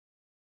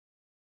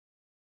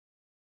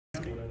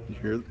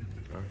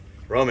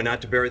Roman,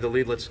 not to bury the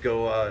lead, let's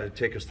go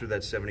take us through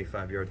that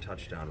 75-yard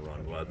touchdown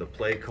run. The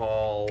play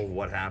call,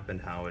 what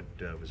happened, how it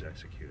was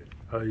executed.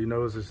 You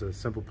know, it was just a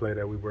simple play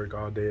that we worked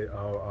all day,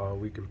 all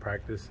week in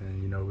practice,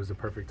 and, you know, it was the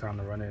perfect time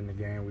to run it in the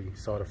game. We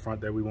saw the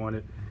front that we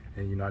wanted,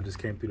 and, you know, I just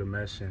came through the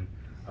mesh, and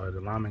the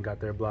linemen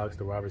got their blocks,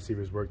 the wide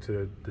receivers worked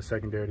to the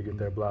secondary to get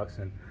their blocks,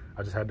 and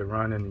I just had to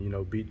run and, you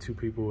know, beat two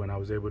people, and I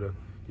was able to,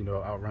 you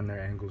know, outrun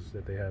their angles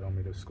that they had on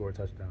me to score a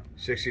touchdown.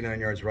 69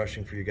 yards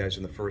rushing for you guys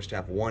in the first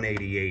half,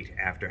 188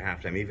 after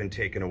halftime. Even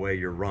taking away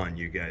your run,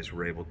 you guys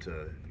were able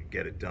to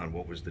get it done.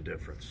 What was the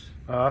difference?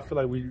 I feel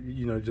like we,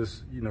 you know,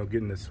 just, you know,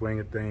 getting the swing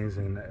of things,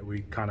 and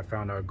we kind of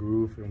found our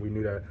groove, and we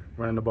knew that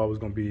running the ball was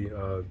going to be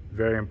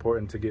very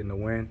important to getting the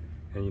win,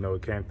 and, you know,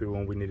 it came through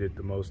when we needed it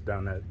the most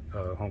down that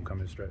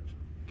homecoming stretch.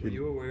 Were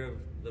you aware of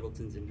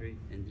Littleton's injury,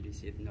 and did you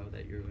see it know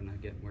that you were going to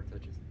get more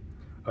touches?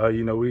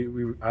 You know,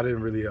 I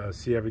didn't really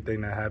see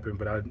everything that happened,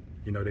 but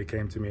you know, they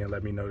came to me and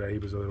let me know that he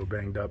was a little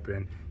banged up,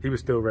 and he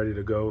was still ready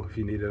to go if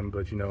he needed him.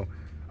 But, you know,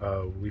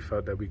 we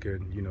felt that we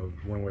could, you know,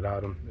 win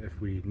without him. If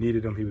we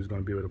needed him, he was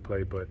going to be able to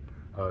play. But,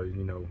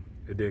 you know,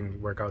 it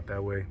didn't work out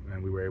that way,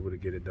 and we were able to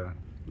get it done.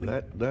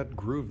 That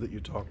groove that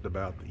you talked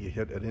about, that you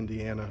hit at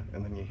Indiana,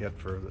 and then you hit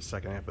for the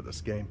second half of this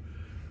game.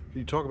 Can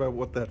you talk about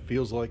what that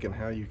feels like and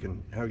how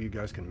you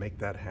guys can make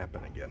that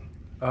happen again?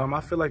 I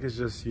feel like it's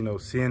just, you know,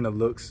 seeing the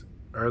looks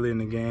early in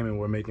the game, and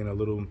we're making a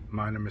little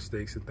minor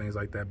mistakes and things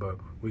like that, but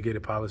we get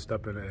it polished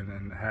up in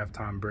a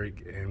halftime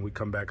break, and we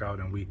come back out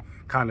and we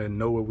kind of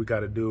know what we got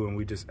to do, and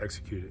we just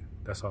execute it.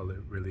 That's all it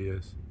really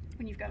is.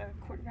 When you've got a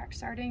quarterback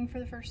starting for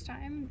the first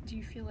time, do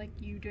you feel like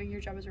you doing your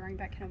job as a running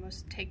back can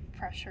almost take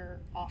pressure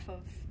off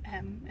of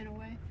him in a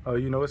way?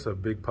 You know, it's a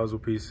big puzzle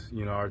piece,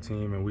 you know, our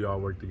team, and we all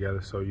work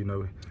together. So, you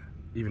know,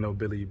 even though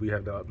Billy, we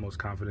have the utmost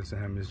confidence in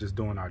him, it's just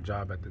doing our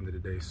job at the end of the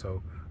day.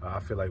 So I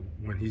feel like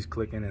when he's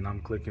clicking and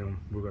I'm clicking,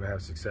 we're going to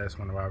have success.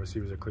 When the wide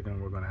receivers are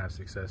clicking, we're going to have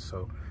success.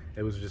 So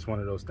it was just one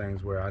of those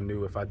things where I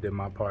knew if I did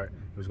my part,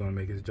 it was going to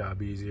make his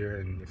job easier,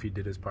 and if he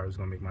did his part, it was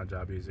going to make my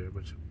job easier,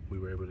 which we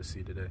were able to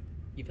see today.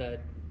 You've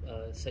had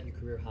set your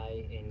career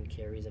high in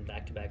carries in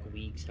back-to-back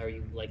weeks. How are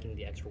you liking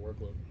the extra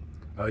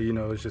workload? You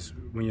know, it's just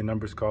when your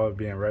number's called,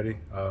 being ready.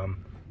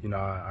 You know,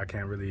 I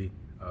can't really,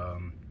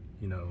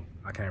 you know,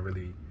 I can't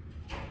really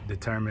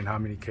determine how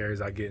many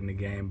carries I get in the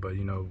game, but,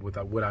 you know,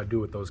 what I do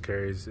with those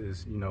carries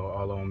is, you know,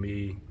 all on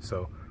me.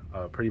 So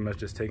pretty much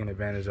just taking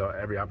advantage of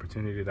every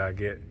opportunity that I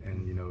get,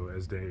 and, you know,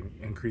 as the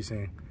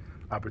increasing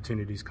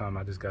opportunities come,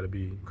 I just got to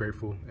be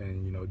grateful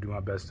and, you know, do my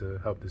best to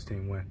help this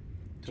team win.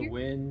 To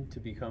win, to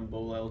become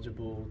bowl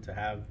eligible, to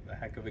have a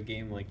heck of a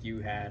game like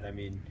you had, I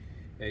mean,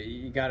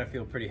 you got to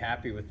feel pretty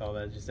happy with all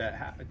that. Just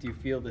that, do you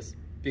feel this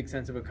big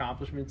sense of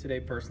accomplishment today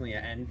personally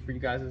and for you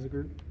guys as a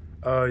group?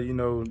 You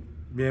know,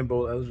 being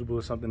bowl eligible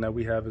is something that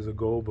we have as a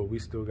goal, but we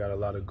still got a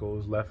lot of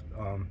goals left.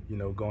 You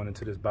know, going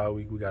into this bye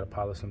week, we got to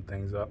polish some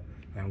things up,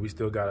 and we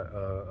still got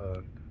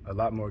a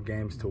lot more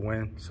games to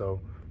win. So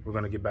we're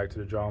going to get back to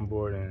the drawing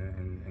board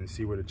and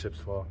see where the chips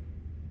fall.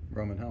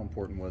 Roman, how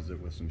important was it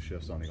with some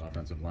shifts on the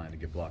offensive line to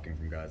get blocking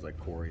from guys like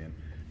Corey and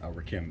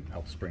Rakim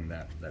helped spring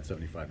that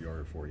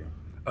 75-yarder for you?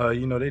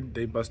 You know,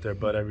 they bust their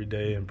butt every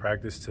day in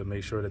practice to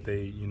make sure that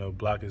they, you know,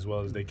 block as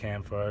well as they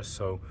can for us.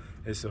 So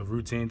it's a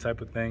routine type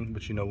of thing.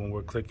 But, you know, when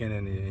we're clicking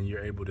and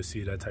you're able to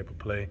see that type of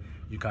play,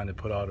 you kind of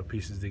put all the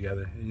pieces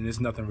together. And it's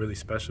nothing really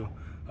special.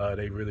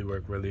 They really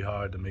work really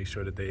hard to make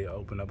sure that they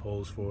open up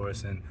holes for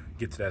us and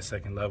get to that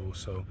second level.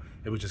 So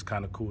it was just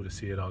kind of cool to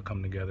see it all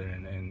come together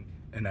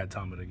in that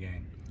time of the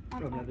game.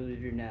 Roman, I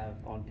believe you're now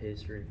on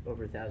pace for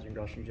over 1,000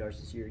 rushing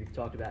yards this year. You've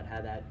talked about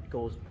how that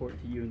goal is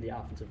important to you and the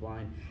offensive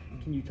line.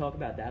 Can you talk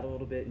about that a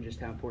little bit and just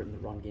how important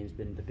the run game's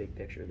been in the big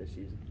picture this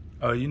season?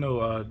 You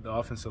know, the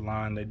offensive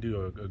line, they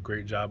do a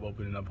great job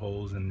opening up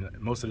holes, and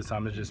most of the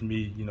time it's just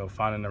me, you know,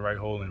 finding the right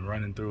hole and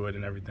running through it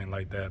and everything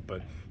like that.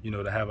 But, you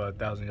know, to have a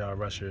 1,000-yard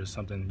rusher is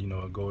something, you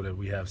know, a goal that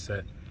we have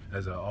set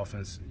as an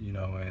offense, you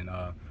know, and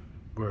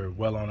we're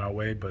well on our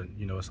way, but,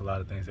 you know, it's a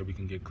lot of things that we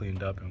can get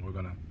cleaned up, and we're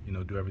going to, you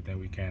know, do everything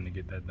we can to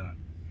get that done.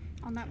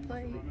 On that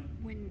play,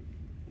 when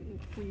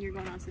you're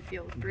going onto the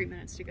field with 3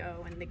 minutes to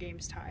go and the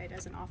game's tied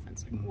as an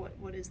offense, like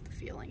what is the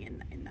feeling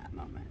in that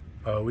moment?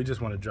 We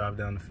just want to drive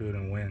down the field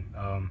and win.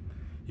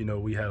 You know,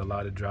 we had a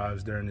lot of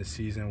drives during this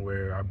season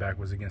where our back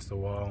was against the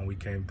wall and we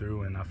came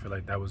through, and I feel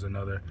like that was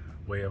another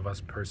way of us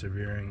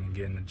persevering and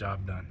getting the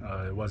job done.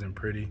 It wasn't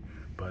pretty,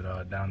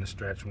 but down the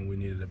stretch when we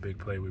needed a big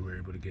play, we were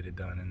able to get it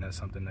done, and that's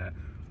something that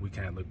we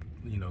can't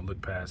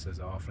look past as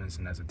an offense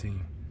and as a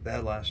team.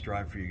 That last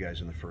drive for you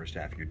guys in the first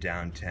half, you're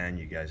down 10,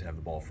 you guys have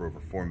the ball for over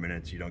 4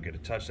 minutes, you don't get a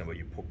touchdown, but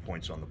you put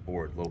points on the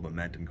board, low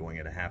momentum going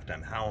into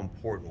halftime. How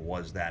important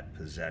was that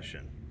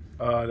possession?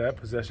 That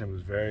possession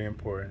was very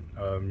important.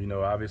 You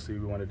know, obviously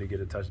we wanted to get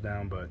a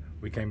touchdown, but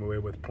we came away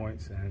with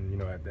points, and, you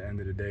know, at the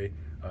end of the day,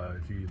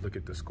 if you look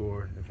at the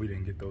score, if we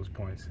didn't get those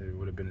points, it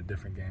would have been a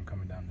different game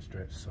coming down the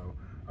stretch. So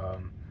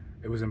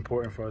it was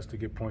important for us to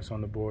get points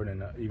on the board,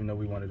 and even though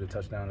we wanted a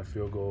touchdown, a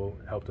field goal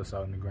helped us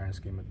out in the grand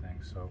scheme of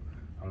things. So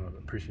I'm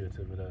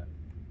appreciative of that.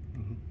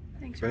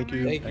 Thanks, Thank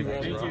Roman. you.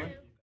 Thank you.